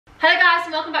Hello guys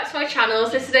and welcome back to my channel.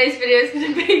 So today's video is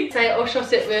going to be say or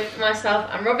shot it with myself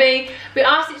and Robbie. We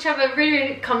asked each other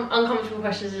really uncomfortable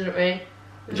questions, didn't we?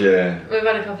 Yeah. We've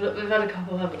had a couple,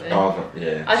 haven't we? Oh,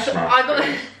 yeah. I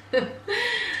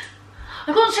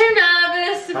got too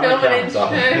nervous to film an intro.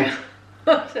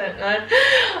 I don't know.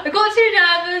 I got too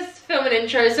nervous to film an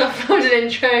intro, so I filmed an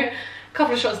intro, a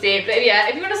couple of shots deep. But yeah,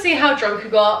 if you want to see how drunk we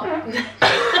got.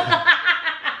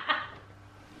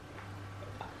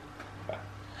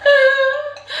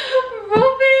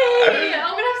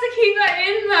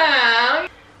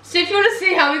 So if you want to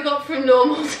see how we got from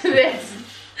normal to this,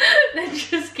 then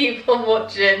just keep on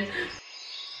watching. Should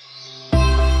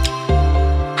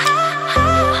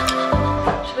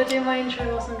I do my intro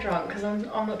whilst I'm drunk? Because I'm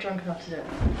not drunk enough to do it.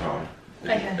 Alright.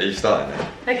 Okay. Are you starting then?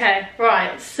 Okay,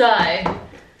 right, so...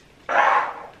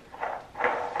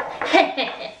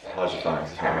 How's your phone?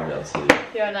 Because I won't be able to see you.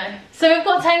 Yeah, I know. So we've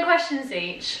got 10 questions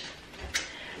each.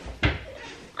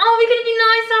 Are we going to be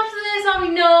nice after this? Are we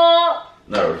not?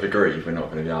 No, we've agreed we're not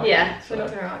going to be arguing. Yeah, so. We're not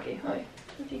going to argue, are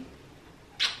we?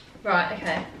 Right,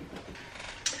 okay.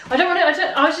 I've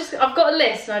got a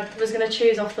list and I was going to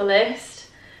choose off the list,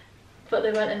 but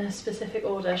they weren't in a specific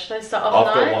order. Should I start off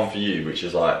I've nice? got one for you, which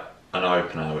is like an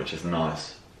opener, which is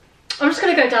nice. I'm just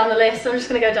going to go down the list,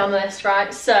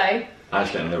 right? So... I'm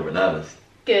just getting a little bit nervous.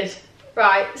 Good.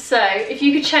 Right, so if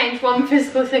you could change one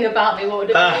physical thing about me, what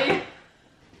would it be?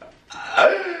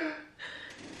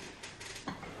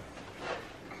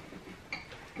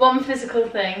 One physical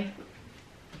thing.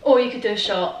 Or you could do a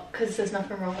shot, because there's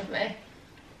nothing wrong with me.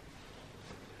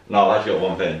 No, I've actually got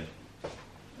one thing.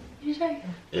 You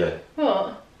joking? Yeah.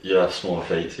 What? You have smaller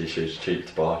feet, so your shoes are cheap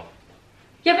to buy.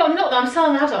 Yeah, but I'm not, I'm still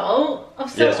an adult. I'm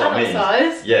still adult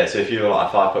size. Yeah, so if you were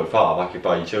like 5'5", I could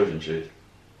buy you children's shoes.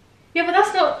 Yeah, but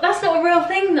that's not a real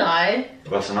thing though. Well,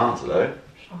 that's an answer though.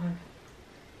 Fine.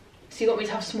 So you want me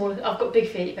to have smaller, I've got big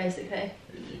feet basically.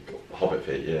 You've got hobbit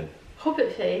feet, yeah.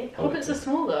 Hobbit feet? Hobbits are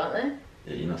smaller, aren't they?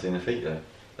 Yeah, you've not seen their feet though.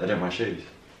 They don't wear shoes.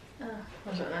 Oh,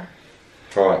 I don't know.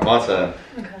 Right, my turn.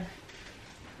 Okay.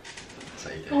 That's how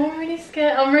you do. Oh, I'm really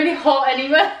scared. I'm really hot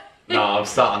anyway. No, I'm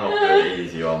starting off with an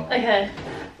easy one. Okay.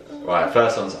 Right,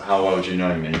 first one's how well do you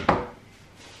know me?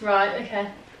 Right,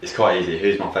 okay. It's quite easy.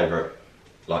 Who's my favourite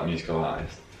like musical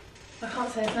artist? I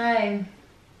can't say his name.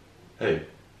 Who?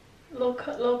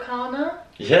 Lorcana?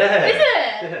 Yeah! Is it?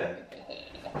 Yeah.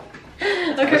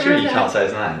 Okay, I'm sure you can't say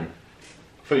his name.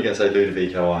 I thought you were going to say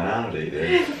Ludovico Einaudi,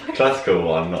 the classical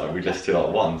one, like, we just do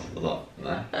like once. I was like,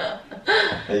 no.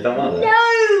 Have you done one of those?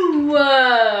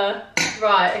 No!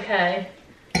 Right, okay.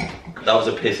 That was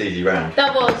a piss easy round.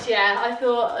 That was, yeah. I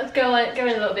thought I'd go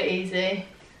in a little bit easy.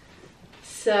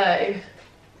 So,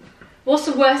 what's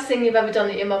the worst thing you've ever done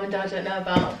that your mum and dad don't know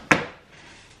about?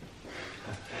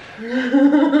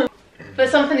 But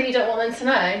something that you don't want them to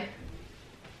know?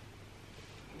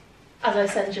 As I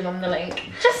send your mum the link.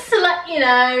 Just to let you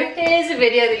know, here's a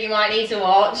video that you might need to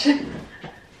watch.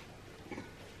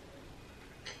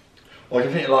 Well, I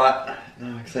can think like,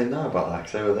 no, I can say no about that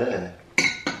because they were there.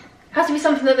 Has to be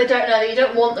something that they don't know, that you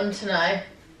don't want them to know.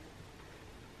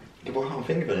 Yeah, well, I can't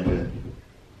think of anything.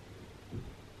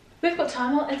 We've got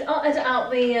time, I'll edit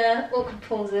out the awkward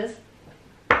pauses.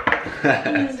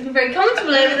 He's looking very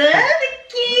comfortable over there,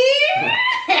 thank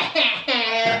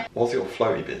you! What's it got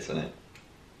floaty bits in it?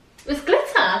 With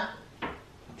glitter.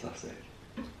 Fantastic.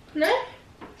 No?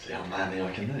 See how manly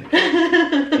I can do.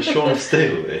 Does Shauna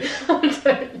steal this? I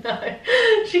don't know.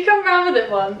 She come round with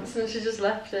it once and she just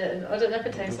left it. And I don't know if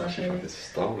it tastes like She fucking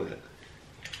stole it.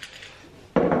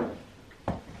 Oh,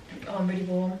 I'm really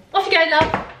warm. Off you go,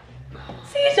 love.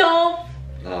 See you all.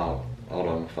 No, hold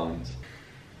on, my phone's.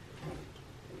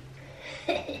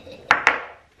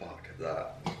 Fuck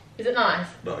that. Is it nice?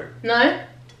 No. No?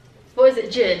 What is it,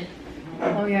 gin?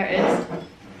 Oh yeah, it is.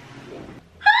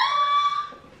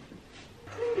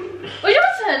 Well, your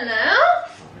turn now.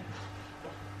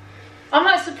 I'm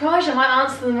like surprised I might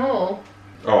answer them all.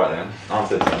 Alright then,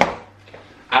 answer this one.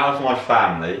 Out of my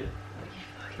family,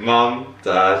 Mum,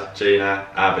 Dad, Gina,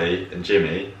 Abby and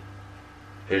Jimmy,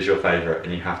 who's your favourite?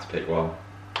 And you have to pick one.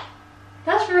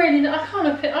 That's really, I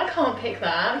can't pick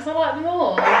that because I like them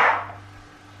all.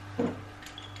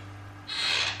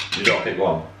 You've got to pick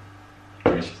one.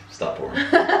 Let me start pouring.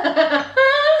 I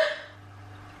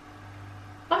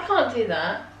can't do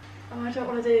that. Oh, I don't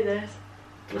want to do this.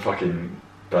 It fucking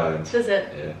burns. Does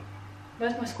it? Yeah.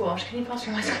 Where's my squash? Can you pass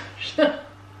me my squash?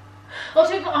 I'll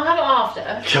have it after.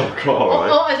 Oh, God,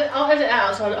 alright. I'll edit it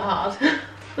out so I look hard.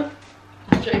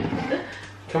 I'm joking.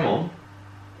 Come on.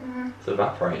 It's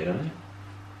evaporated, isn't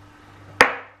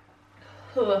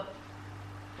it?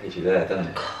 Hate you there, doesn't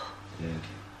it? Yeah.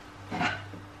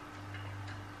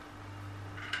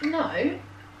 No.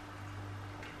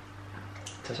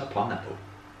 Does that pineapple?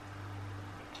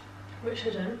 Which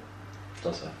shouldn't.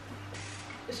 Does it?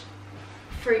 It's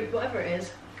fruit, whatever it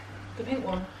is. The pink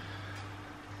one.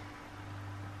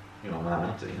 You're not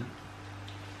man, do you?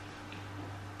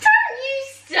 Don't you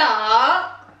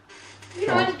start! You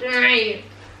know what to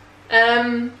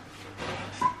do.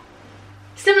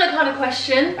 Similar kind of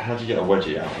question. How do you get a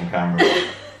wedgie out on camera?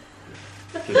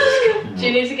 Do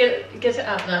you need to get it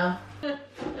out now?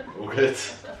 All good.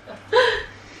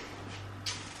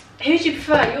 Who do you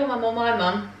prefer, your mum or my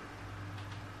mum?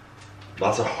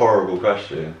 That's a horrible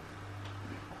question.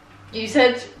 You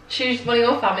said choose one of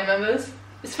your family members.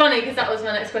 It's funny because that was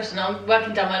my next question. I'm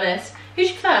working down my list. Who do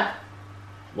you prefer?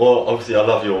 Well, obviously I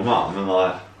love your mum and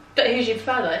like... But who do you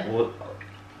prefer though? Well,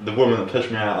 the woman that pushed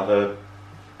me out of her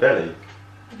belly.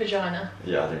 Vagina.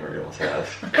 Yeah, I didn't really want to say that.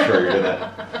 That's crude, isn't it?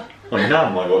 My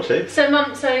nan might watch it. So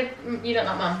mum, so you don't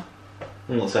like mum?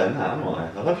 I'm not saying that, am I?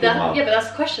 I love your mum. Yeah, but that's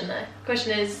the question though. The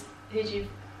question is, who do you...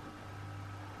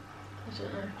 I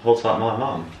don't know. What's like my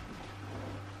mum?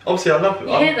 Obviously I love her.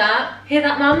 You hear that? Hear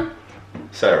that, mum?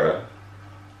 Sarah,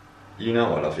 you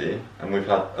know I love you, and we've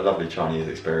had a lovely Chinese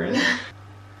experience.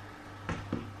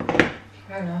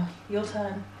 Fair enough. Your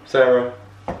turn. Sarah.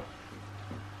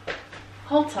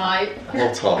 Hold tight.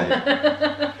 Hold tight.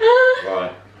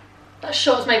 Right. That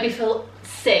shot's made me feel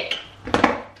sick.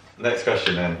 Next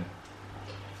question then.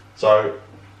 So,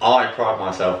 I pride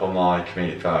myself on my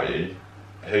comedic value.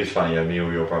 Who's funnier, me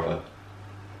or your brother?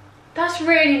 That's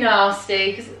really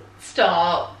nasty, because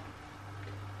stop.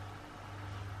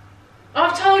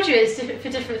 I've told you it's different for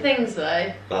different things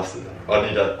though.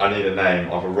 I need a name,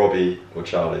 either Robbie or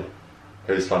Charlie.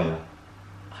 Who's funnier?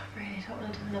 I really don't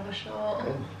want to do another shot.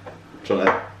 Oh. Do you want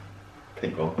that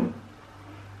pink one?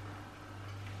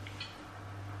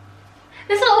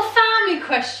 There's a lot of family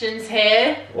questions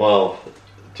here. Well,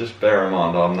 just bear in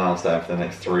mind I'm now staying for the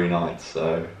next 3 nights,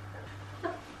 so...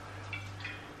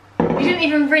 You didn't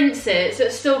even rinse it, so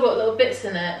it's still got little bits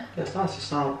in it. Yeah, it's nice,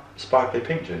 it's not sparkly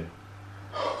pink, June.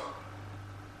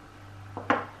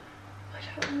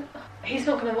 He's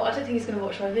not gonna. I don't think he's gonna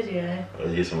watch my video. Well,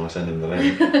 he is when I send him the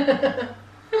link.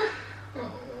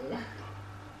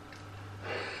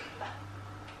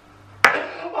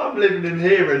 I'm living in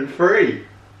here and free.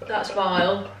 That's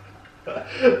vile. I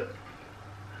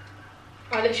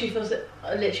literally feel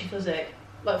sick.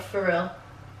 Like for real.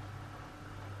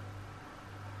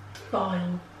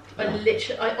 Vile. I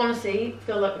honestly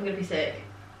feel like I'm gonna be sick.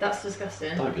 That's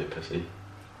disgusting. Don't be a pussy.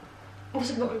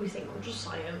 Also, I'm not gonna be sick. I'm just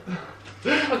saying.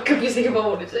 I could be sick if I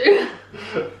wanted to.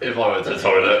 If I went to the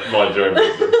toilet, mind your own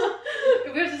business.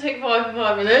 If we have to take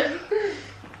 5 minutes.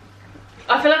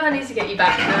 I feel like I need to get you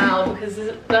back now because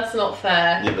that's not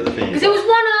fair. Yeah, but the thing is... Because it was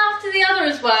one after the other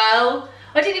as well.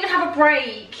 I didn't even have a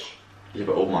break. Yeah,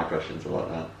 but all my questions are like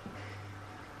that.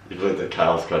 You've looked at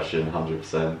Cal's question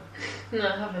 100%. No,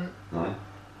 I haven't. No?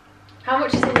 How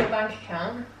much is in your bank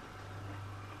account?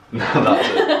 No,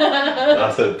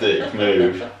 that's a dick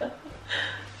move. You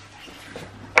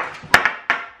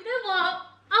know what?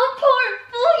 I'll pour it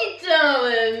for you,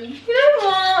 darling. You know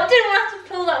what? I didn't want to have to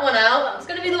pull that one out. That was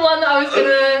going to be the one that I was going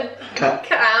to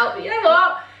cut out. But you know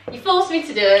what? You forced me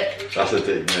to do it. That's a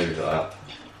dick move, that.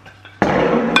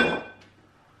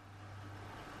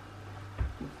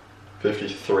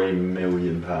 £53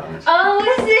 million. Oh,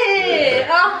 is it?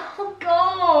 Yeah. Oh,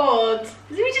 God.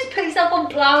 Did you just put yourself on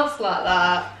blast like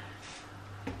that?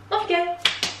 Off you go. Off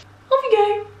you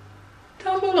go.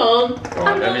 Come along.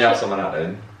 Right, let me have someone out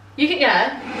then. You can,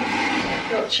 yeah.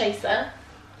 Little chaser.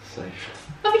 Safe.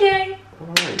 Off you go.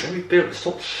 Alright, let me build.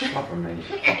 Stop slapping me.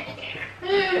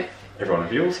 Everyone,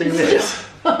 have you all seen this?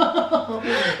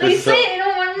 You see it in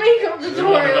all my makeup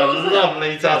tutorials.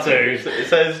 Lovely tattoos. It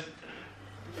says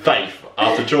Faith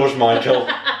after George Michael.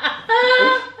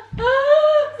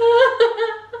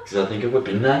 Because I think it would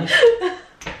be nice.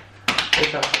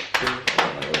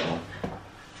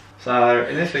 So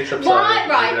in this week's episode,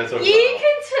 right. You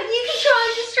can try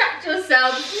and distract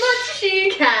yourself as much as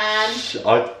you can.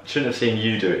 I shouldn't have seen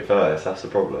you do it first. That's the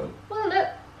problem. Well, look.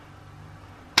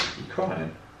 You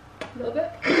crying? A little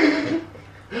bit.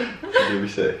 You'll be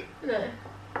sick. No.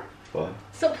 Why?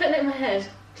 Stop putting it in my head.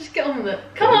 Just get on with it.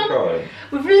 Come on. Crying?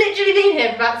 We've literally been here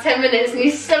for about 10 minutes and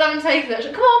you still haven't taken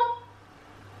it. Come on.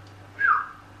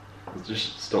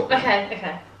 Just stop.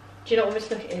 Okay. Do you not want me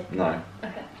to look at you? No.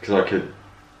 Okay. Because I could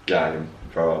gag and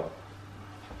throw up.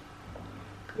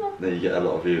 Come on. Then you get a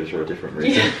lot of views for a different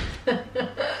reason. Yeah.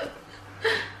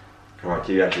 Alright,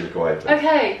 can you actually look away, please?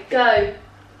 Okay, go.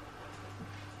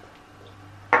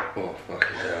 Oh,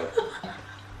 fucking hell.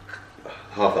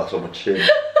 Half that's on my chin.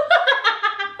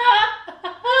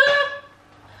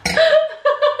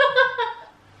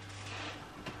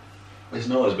 It's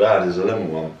not as bad as a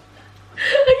lemon one.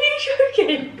 Are you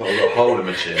joking? But I've got a hole in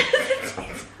my chin. It's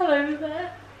all over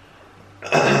there.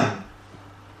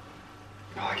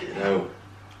 Fucking hell.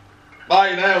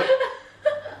 Fucking hell.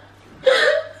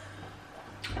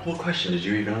 What question did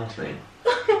you even ask me?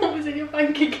 What was in your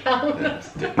bank account?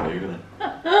 That's a dick move, isn't it?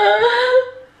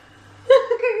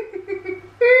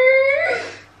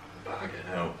 Fucking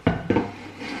hell.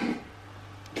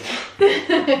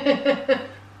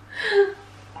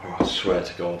 Oh, I swear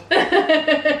to God.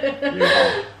 You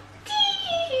are.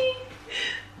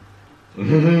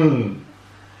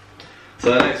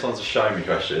 So the next one's a show me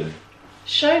question.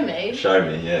 Show me? Show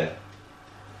me, yeah.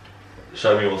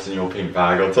 Show me what's in your pink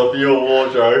bag on top of your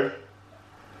wardrobe.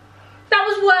 That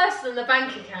was worse than the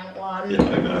bank account one. Yeah,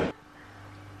 I know.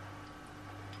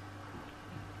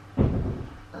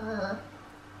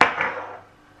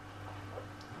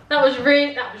 That was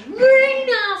really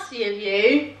nasty of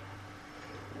you.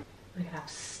 We're gonna have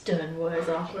stern words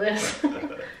after this.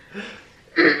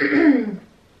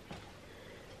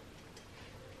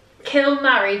 Kill,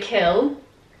 marry, kill.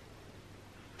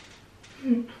 Are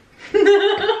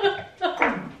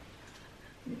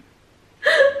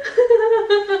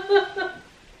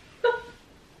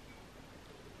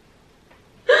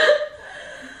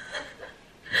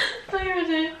you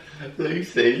ready?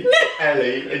 Lucy,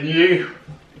 Ellie, and you.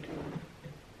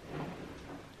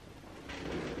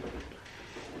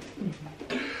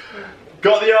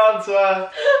 Got the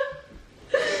answer!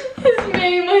 It's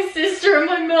me, my sister, and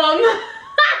my mum.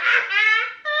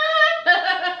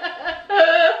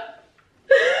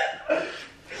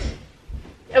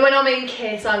 And when I mean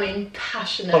kiss, I mean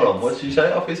passionate. Hold on, what did you say?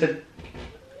 I thought you said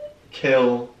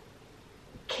kill.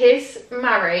 Kiss,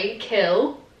 marry,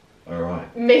 kill.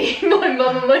 Alright. Me, my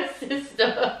mum, and my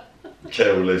sister.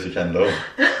 Kill Lucy Kendall.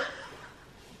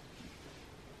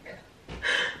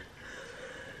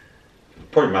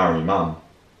 Probably marry your mum.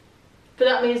 But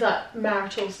that means like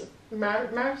marital. Have I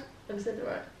said it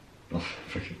right?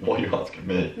 What are you asking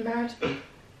me? Marital.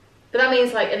 But that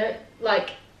means like in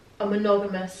a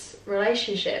monogamous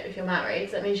relationship. If you're married,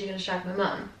 so that means you're gonna shag my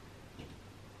mum.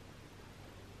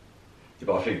 Yeah,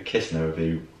 but I think kissing her would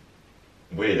be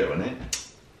weirder, wouldn't it?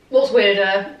 What's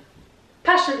weirder?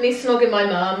 Passionately snogging my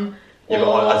mum. Yeah,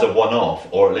 but as a one-off,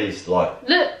 or at least like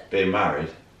being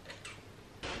married.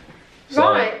 So,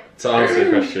 right. To answer the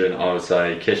question, I would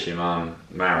say kiss your mum,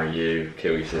 marry you,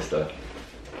 kill your sister.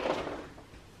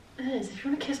 It is. If you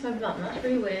want to kiss my mum, that's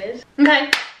really weird. Okay.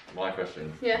 My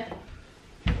question. Yeah.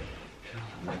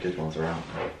 My good ones are out.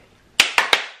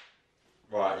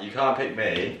 Right, you can't pick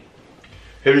me.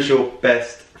 Who's your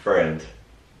best friend?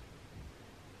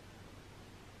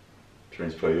 Do you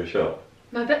want me to put you a shot?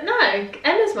 No,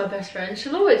 Emma's my best friend.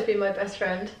 She'll always be my best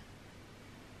friend.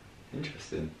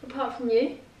 Interesting. Apart from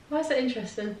you. Why is that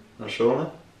interesting? Not sure,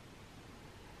 no?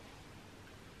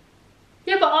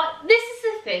 Yeah, but this is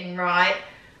the thing, right?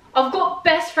 I've got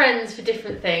best friends for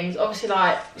different things. Obviously,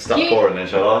 like... Stop pouring then,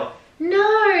 shall I?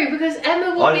 No, because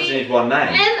Emma will I just need one name.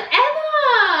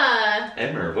 Emma!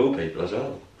 Emma of all people as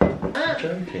well. I'm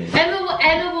joking.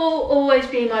 Emma will always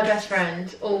be my best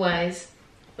friend. Always.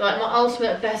 Like, my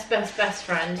ultimate best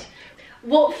friend.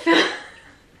 What film...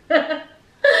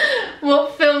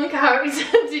 What film character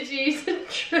did you use to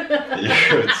try?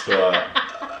 You're a twat.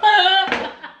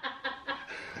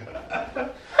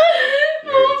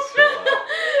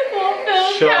 What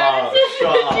film Shut character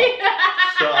up, did you...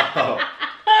 Shut up.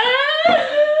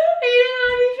 Are you gonna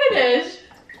let me finish?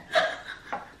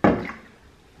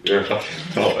 You're a fucking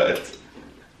knobhead.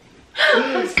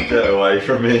 Get away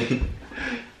from me.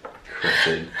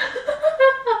 Chrissy.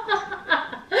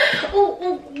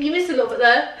 Oh, you missed a little bit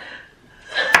there.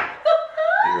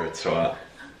 You're a twat.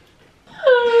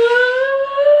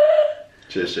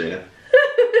 Cheers, Gina.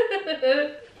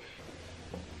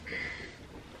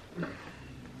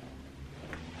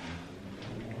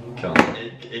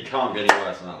 It can't get any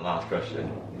worse than that last question.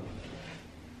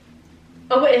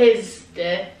 Oh, it is,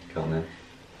 dear. Come on then.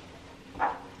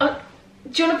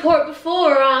 Do you want to pour it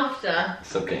before or after?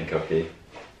 Stop getting cocky.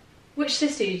 Which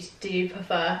sister do you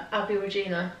prefer, Abby or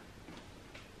Gina?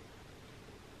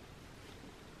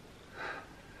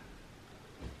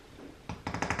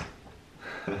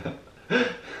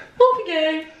 Off we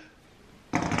go.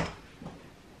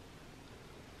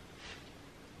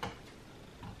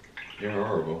 You're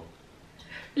horrible.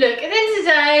 Look, at the end of the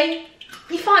day,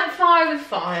 you fight fire with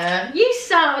fire. You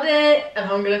started it, and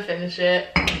I'm gonna finish it.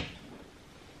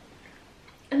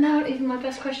 And now even my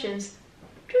best questions.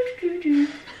 You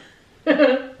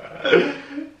sound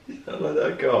like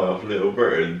that guy off Little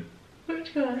Britain.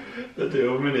 Which guy? The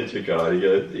little miniature guy.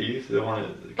 He's the one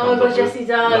that Oh my god, yes he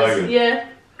does. Logan. Yeah.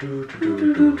 Right,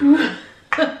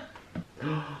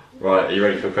 are you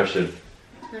ready for a question?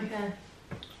 Okay.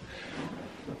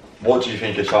 What do you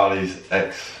think of Charlie's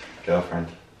ex-girlfriend?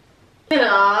 Shut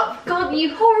up. God,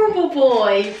 you horrible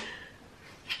boy.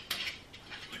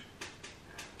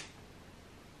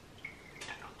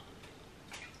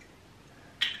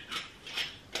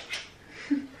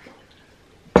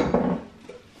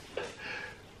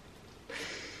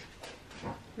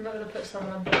 I'm not going to put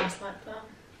someone on blast like that.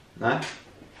 No? I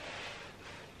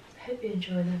hope you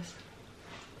enjoy this.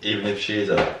 Even if she is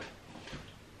a...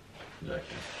 Joking.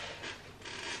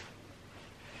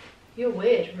 You're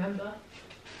weird, remember?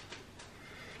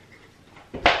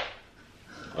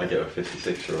 I get with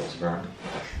 56-year-olds apparently.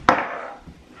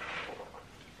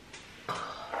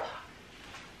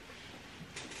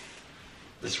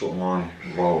 This is what my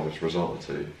role has resulted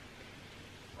to.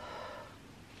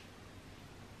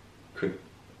 Could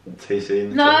TC in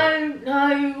the toilet?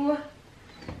 No.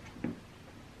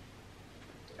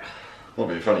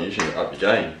 Wouldn't be funny, you should up your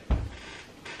game.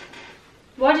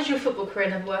 Why did your football career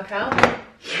never work out?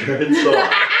 You're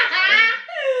inside.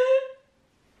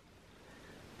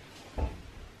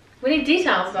 We need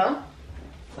details though.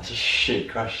 That's a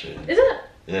shit question. Is it?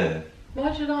 Yeah.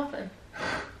 Why'd you laugh then?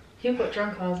 You've got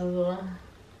drunk eyes as well.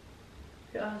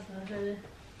 Your eyes are really...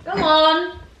 Come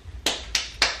on!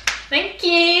 Thank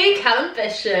you, Callum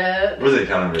Bishop. Was it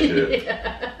Callum Bishop?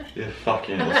 Yeah. You're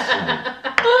fucking awesome.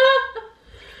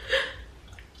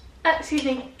 Excuse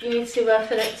me, you need to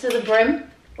fill it to the brim.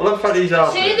 I love the fact he's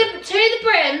asking To the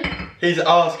brim. He's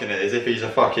asking it as if he's a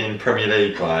fucking Premier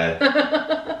League player.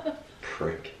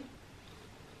 Prick.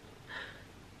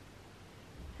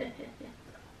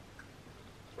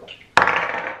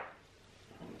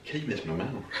 Keep this in my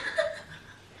mouth.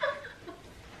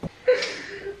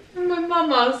 My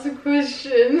mum asked a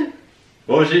question.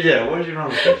 What was your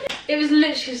mum say? It was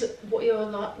literally just, what are your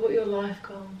life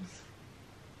goals?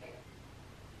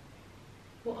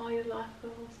 What are your life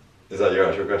goals? Is that your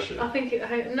actual question? I think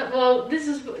no, well, this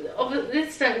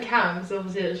don't count because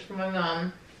obviously it was from my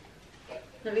mum.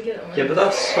 Let me get it on. Yeah, but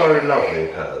that's so lovely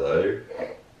of her though.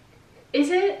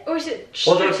 Is it? Or is it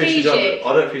Well, strategic?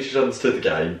 I don't think she's understood the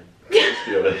game, to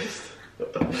be honest.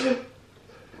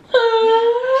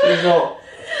 She's not,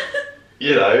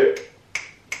 you know,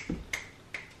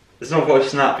 it's not quite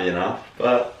snappy enough,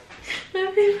 but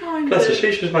Let me find bless her, it. she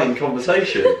was making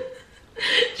conversation.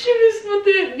 She was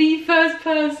the first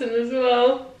person as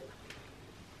well.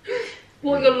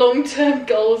 What are your long-term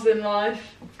goals in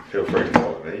life? Feel free to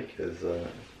follow me, because...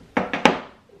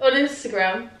 On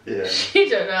Instagram? Yeah. She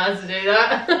don't know how to do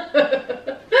that.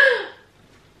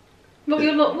 What are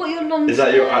your long-term... Is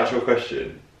that your actual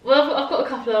question? Well, I've got a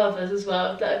couple of others as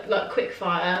well, that are, like quick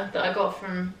fire, that I got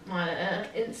from my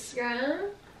Instagram.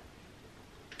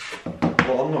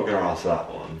 Well, I'm not going to answer that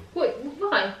one. Wait,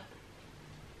 why?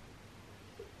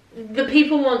 The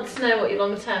people want to know what your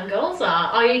long-term goals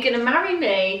are. Are you going to marry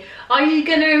me? Are you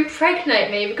going to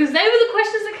impregnate me? Because they were the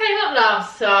questions that came up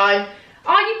last time.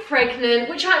 Are you pregnant?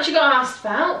 Which I actually got asked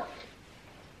about.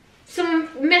 Someone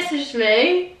messaged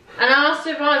me and asked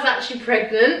if I was actually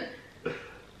pregnant.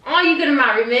 Are you going to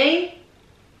marry me?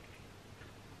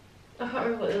 I can't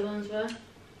remember what the other ones were.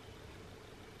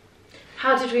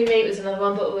 How did we meet was another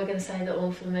one, but we're going to say that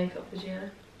all for the makeup video.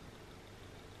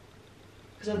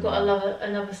 Because I've got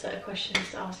another set of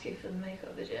questions to ask you for the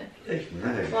makeup video.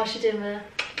 No. Whilst you're doing there.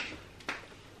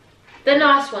 They're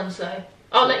nice ones though.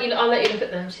 I'll let you look at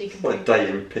them so you can. Like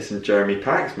dating pissing Jeremy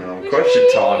Paxman on question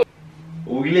time.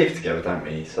 Well, we live together, don't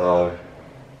we? So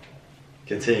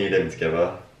continue living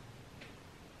together,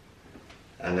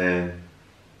 and then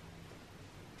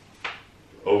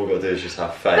all we've got to do is just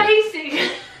have faith.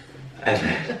 Basically. And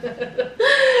then,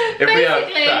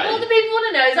 Basically, all the people want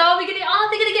to know is, are they going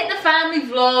to get the family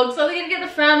vlogs? Are they going to get the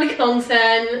family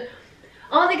content?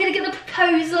 Are they going to get the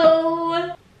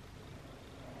proposal?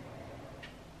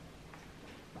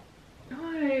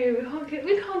 No,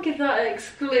 we can't give that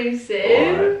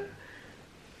exclusive. Right.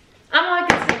 Am I a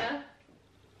good singer?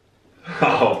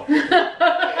 Oh.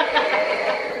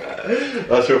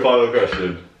 That's your final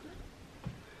question.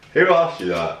 Who asked you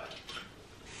that?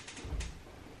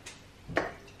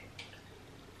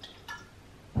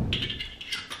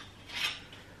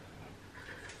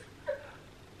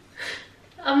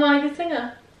 Am I a good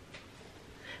singer?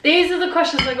 These are the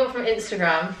questions I got from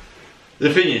Instagram.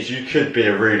 The thing is, you could be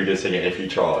a really good singer if you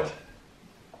tried.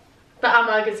 But am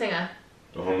I a good singer?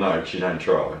 Well, no, because you don't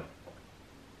try.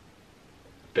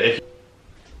 But if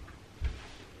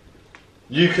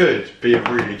you could be a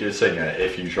really good singer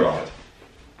if you tried.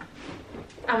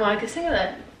 Am I a good singer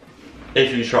then?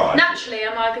 If you tried. Naturally,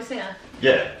 am I a good singer?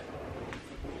 Yeah.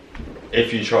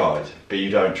 If you tried, but you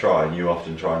don't try and you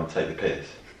often try and take the piss.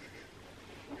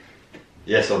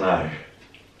 Yes or no?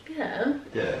 Yeah.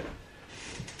 Yeah.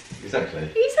 Exactly.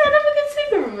 You said have a good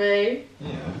secret with me.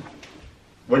 Yeah.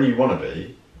 When you want to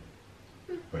be,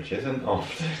 which isn't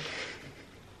often.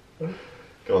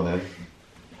 Go on then.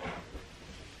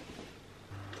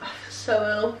 I feel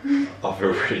so ill. I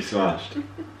feel really smashed.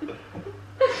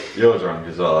 You're drunk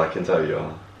as well, I can tell you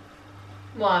are.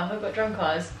 Why? Have I got drunk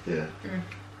eyes? Yeah.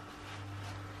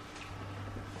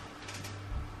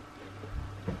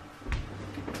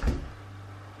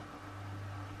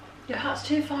 Your hat's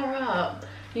too far up.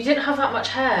 You didn't have that much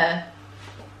hair.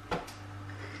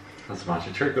 That's a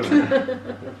magic trick, wasn't it?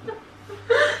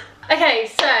 Okay,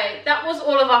 so that was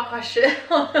all of our questions.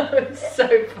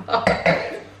 So far.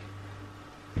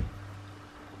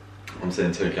 I'm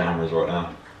seeing 2 cameras right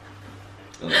now.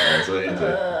 Okay,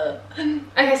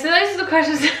 so those are the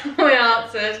questions we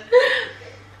answered.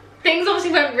 Things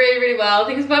obviously went really, really well.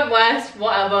 Things went worse,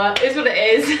 whatever. It's what it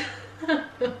is.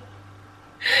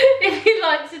 If you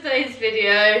liked today's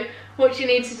video, what do you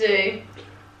need to do?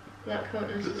 Like,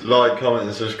 comment and subscribe. Like, comment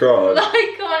and subscribe.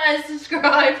 Like, comment and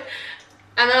subscribe.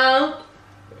 And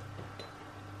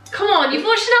come on, you've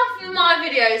watched enough of my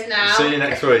videos now. See you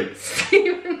next week. See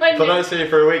you in my If I don't see you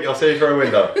for a week, I'll see you through a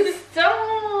window.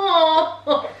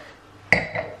 Stop.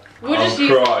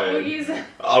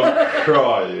 I'm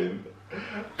crying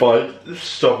by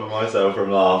stopping myself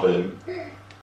from laughing.